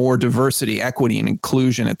more diversity, equity, and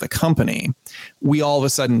inclusion at the company, we all of a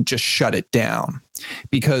sudden just shut it down.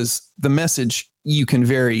 Because the message you can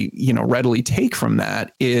very, readily take from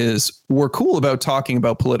that is, we're cool about talking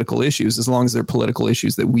about political issues as long as they're political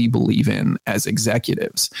issues that we believe in as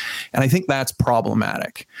executives. And I think that's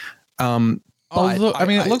problematic. Although,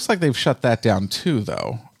 it looks like they've shut that down too,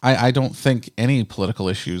 though. I don't think any political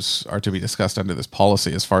issues are to be discussed under this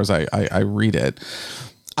policy, as far as I read it.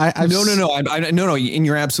 No. And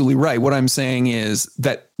you're absolutely right. What I'm saying is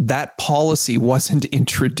that policy wasn't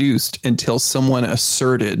introduced until someone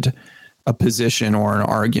asserted a position or an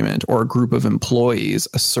argument, or a group of employees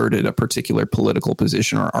asserted a particular political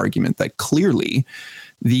position or argument that clearly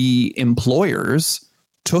the employers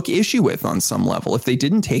took issue with on some level. If they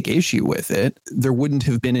didn't take issue with it, there wouldn't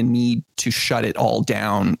have been a need to shut it all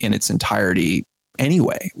down in its entirety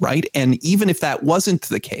anyway, right? And even if that wasn't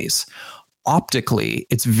the case, optically,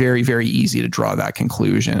 it's very, very easy to draw that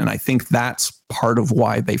conclusion. And I think that's part of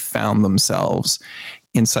why they found themselves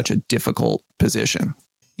in such a difficult position.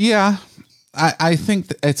 Yeah, I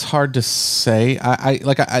think it's hard to say.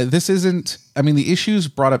 This isn't, the issues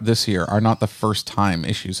brought up this year are not the first time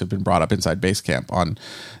issues have been brought up inside Basecamp on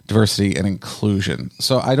diversity and inclusion.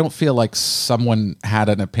 So I don't feel like someone had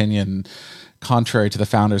an opinion contrary to the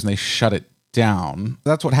founders and they shut it down.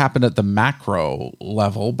 That's what happened at the macro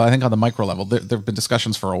level, but I think on the micro level, there have been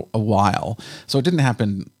discussions for a while. So it didn't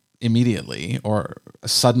happen immediately or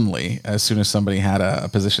suddenly as soon as somebody had a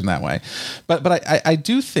position that way. But I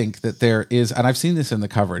do think that there is, and I've seen this in the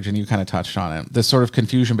coverage, and you kind of touched on it, this sort of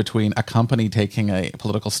confusion between a company taking a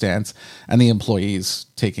political stance and the employees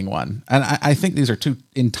taking one. And I think these are two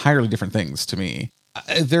entirely different things to me.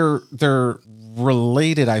 They're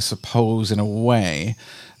related, I suppose, in a way.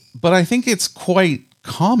 But I think it's quite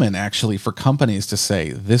common, actually, for companies to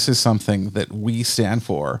say this is something that we stand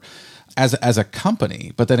for as a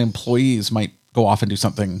company, but that employees might go off and do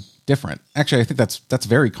something different. Actually, I think that's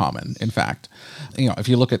very common. In fact, if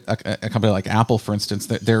you look at a company like Apple, for instance,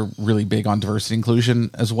 they're really big on diversity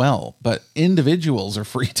inclusion as well. But individuals are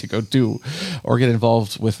free to go do or get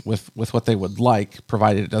involved with what they would like,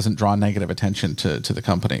 provided it doesn't draw negative attention to the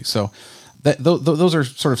company. So those are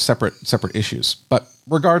sort of separate issues. But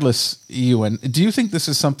regardless, Ewan, do you think this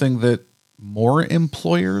is something that more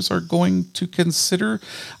employers are going to consider?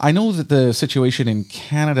 I know that the situation in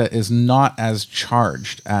Canada is not as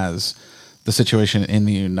charged as the situation in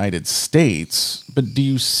the United States, but do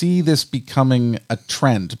you see this becoming a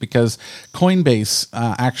trend? Because Coinbase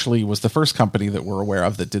actually was the first company that we're aware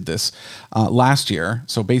of that did this last year.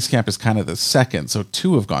 So Basecamp is kind of the second. So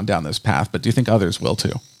two have gone down this path, but do you think others will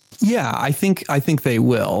too? Yeah, I think they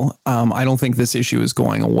will. I don't think this issue is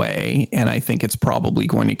going away, and I think it's probably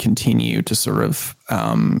going to continue to sort of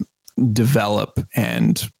develop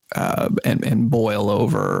and boil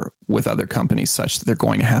over with other companies, such that they're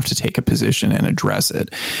going to have to take a position and address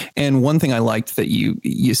it. And one thing I liked that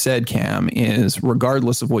you said, Cam, is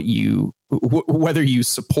regardless of what you whether you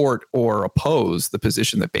support or oppose the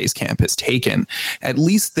position that Basecamp has taken, at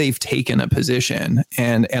least they've taken a position.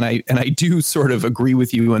 And I do sort of agree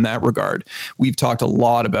with you in that regard. We've talked a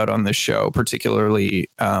lot about on this show, particularly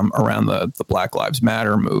around the Black Lives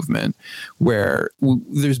Matter movement, where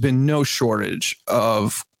there's been no shortage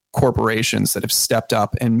of corporations that have stepped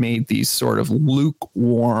up and made these sort of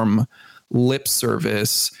lukewarm lip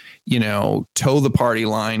service, toe the party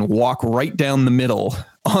line, walk right down the middle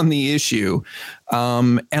on the issue.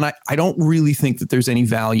 And I don't really think that there's any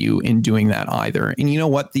value in doing that either. And you know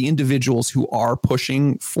what? The individuals who are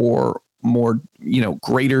pushing for more,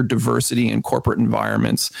 greater diversity in corporate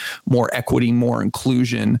environments, more equity, more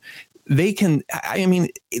inclusion, they can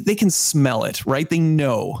smell it, right? They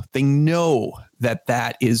know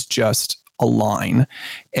that is just a line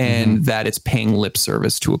and that it's paying lip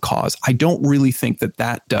service to a cause. I don't really think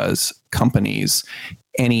that does companies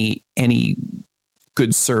any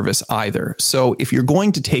good service either. So if you're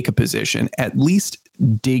going to take a position, at least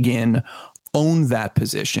dig in, own that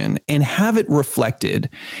position, and have it reflected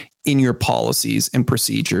in your policies and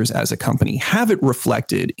procedures as a company. Have it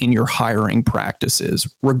reflected in your hiring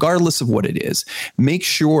practices, regardless of what it is. Make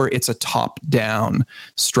sure it's a top-down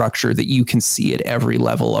structure that you can see at every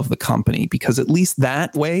level of the company, because at least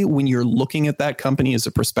that way, when you're looking at that company as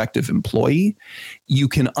a prospective employee, you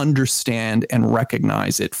can understand and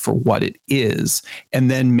recognize it for what it is,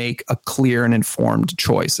 and then make a clear and informed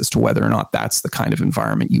choice as to whether or not that's the kind of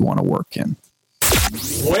environment you want to work in.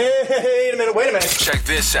 Wait a minute. Check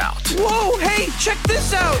this out. Whoa, hey, check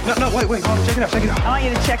this out. No, wait. Oh, check it out. I want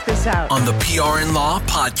you to check this out. On the PR and Law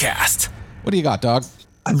podcast. What do you got, dog?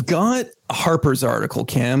 I've got Harper's article,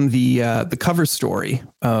 Cam. The cover story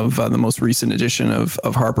of the most recent edition of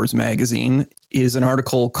Harper's Magazine is an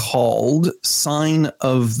article called Sign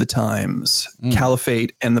of the Times,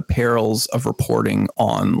 Caliphate and the Perils of Reporting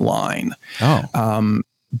Online. Oh.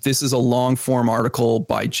 This is a long form article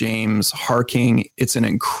by James Harking. It's an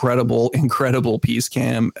incredible piece,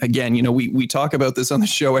 Cam. Again, we talk about this on the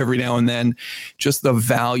show every now and then, just the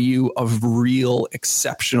value of real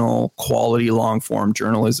exceptional quality long form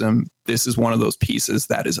journalism. This is one of those pieces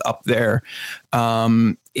that is up there.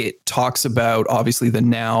 It talks about obviously the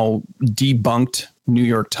now debunked New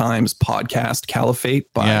York Times podcast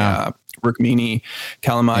Caliphate by Rukmini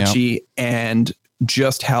Callimachi, and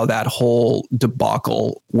just how that whole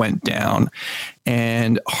debacle went down.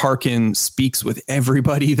 And Harkin speaks with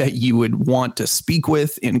everybody that you would want to speak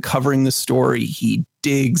with in covering the story. He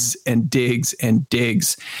digs and digs and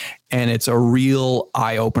digs. And it's a real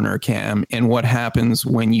eye-opener, Cam, in what happens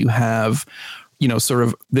when you have sort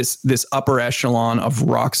of this upper echelon of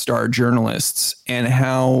rock star journalists, and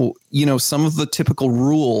how, some of the typical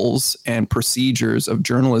rules and procedures of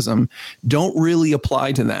journalism don't really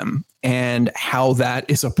apply to them, and how that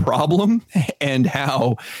is a problem, and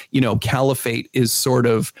how, Caliphate is sort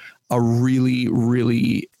of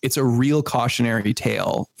it's a real cautionary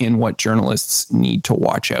tale in what journalists need to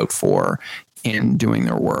watch out for in doing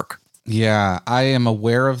their work. Yeah, I am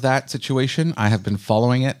aware of that situation. I have been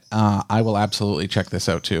following it. I will absolutely check this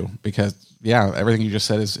out too, because everything you just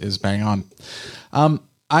said is bang on.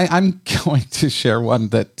 I'm going to share one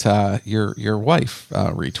that your wife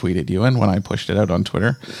retweeted you in when I pushed it out on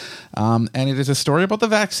Twitter. And it is a story about the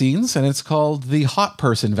vaccines, and it's called the hot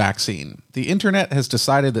person vaccine. The internet has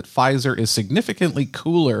decided that Pfizer is significantly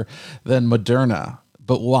cooler than Moderna.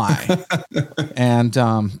 But why? And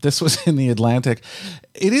this was in the Atlantic.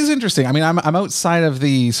 It is interesting. I mean, I'm outside of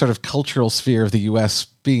the sort of cultural sphere of the U.S.,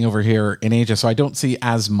 being over here in Asia, so I don't see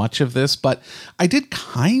as much of this, but I did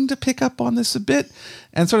kind of pick up on this a bit.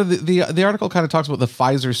 And sort of the article kind of talks about the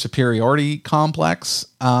Pfizer superiority complex.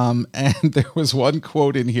 And there was one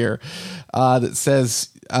quote in here that says,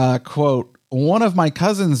 quote, "One of my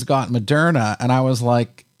cousins got Moderna," and I was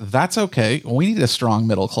like, that's okay. We need a strong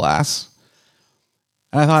middle class.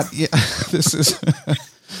 And I thought,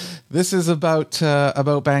 this is about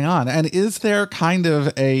bang on. And is there kind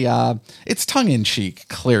of it's tongue in cheek,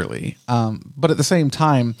 clearly, but at the same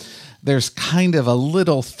time, there's kind of a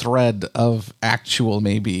little thread of actual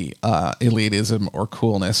maybe elitism or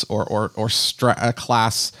coolness or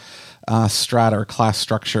class strata or class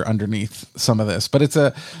structure underneath some of this. But it's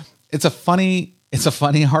a funny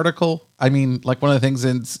article. I mean, like, one of the things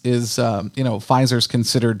is Pfizer's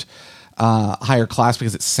considered higher class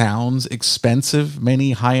because it sounds expensive.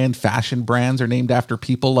 Many high-end fashion brands are named after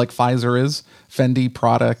people like Pfizer is. Fendi,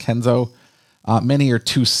 Prada, Kenzo. Many are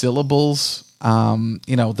two syllables.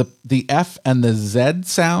 The F and the Z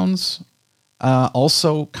sounds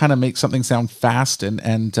also kind of make something sound fast and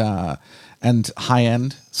and high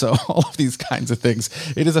end. So all of these kinds of things.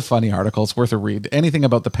 It is a funny article. It's worth a read. Anything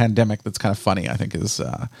about the pandemic that's kind of funny, I think,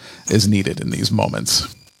 is needed in these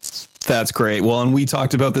moments. That's great. Well, and we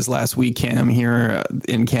talked about this last week, Cam, here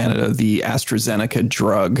in Canada, the AstraZeneca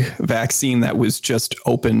drug vaccine that was just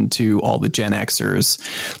open to all the Gen Xers,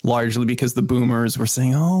 largely because the boomers were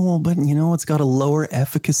saying, oh, well, but it's got a lower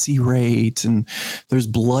efficacy rate and there's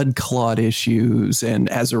blood clot issues. And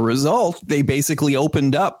as a result, they basically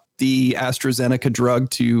opened up the AstraZeneca drug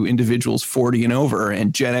to individuals 40 and over,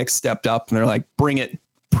 and Gen X stepped up and they're like, bring it.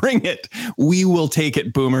 We will take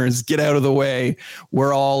it, boomers. Get out of the way.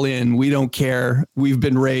 We're all in. We don't care. We've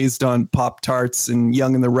been raised on Pop-Tarts and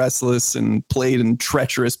Young and the Restless and played in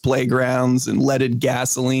treacherous playgrounds and leaded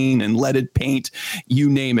gasoline and leaded paint. You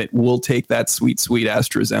name it. We'll take that sweet, sweet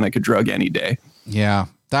AstraZeneca drug any day. Yeah.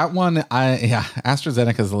 That one,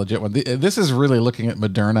 AstraZeneca is a legit one. This is really looking at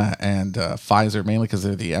Moderna and Pfizer, mainly because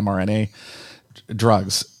they're the mRNA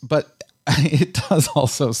drugs. But it does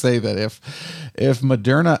also say that if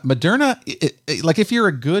Moderna, like if you're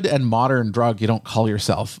a good and modern drug, you don't call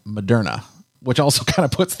yourself Moderna, which also kind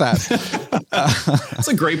of puts that. That's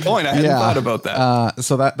a great point. I hadn't thought about that.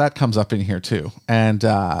 So that comes up in here too. And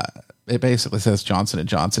it basically says Johnson &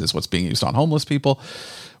 Johnson is what's being used on homeless people,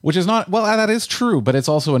 which is not, well, that is true, but it's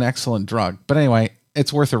also an excellent drug. But anyway,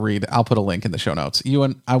 it's worth a read. I'll put a link in the show notes. You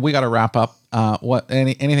and we got to wrap up.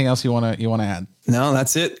 Anything else you want to add? No,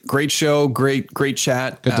 that's it. Great show. Great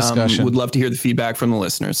chat. Good discussion. Would love to hear the feedback from the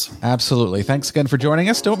listeners. Absolutely. Thanks again for joining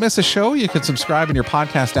us. Don't miss a show. You can subscribe in your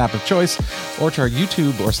podcast app of choice or to our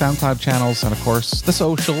YouTube or SoundCloud channels. And of course, the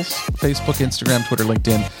socials, Facebook, Instagram, Twitter,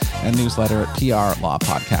 LinkedIn, and newsletter at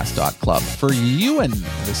prlawpodcast.club. For Ewan,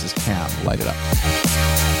 this is Cam. Light it up.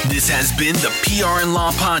 This has been the PR and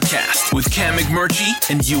Law Podcast with Cam McMurtry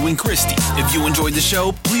and Ewan Christie. If you enjoyed the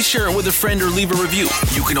show, please share it with a friend or leave a review.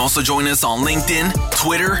 You can also join us on LinkedIn,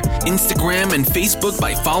 Twitter, Instagram, and Facebook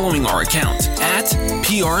by following our account at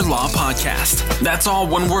PR Law Podcast. That's all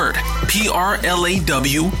one word,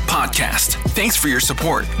 PRLAW Podcast. Thanks for your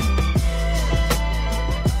support.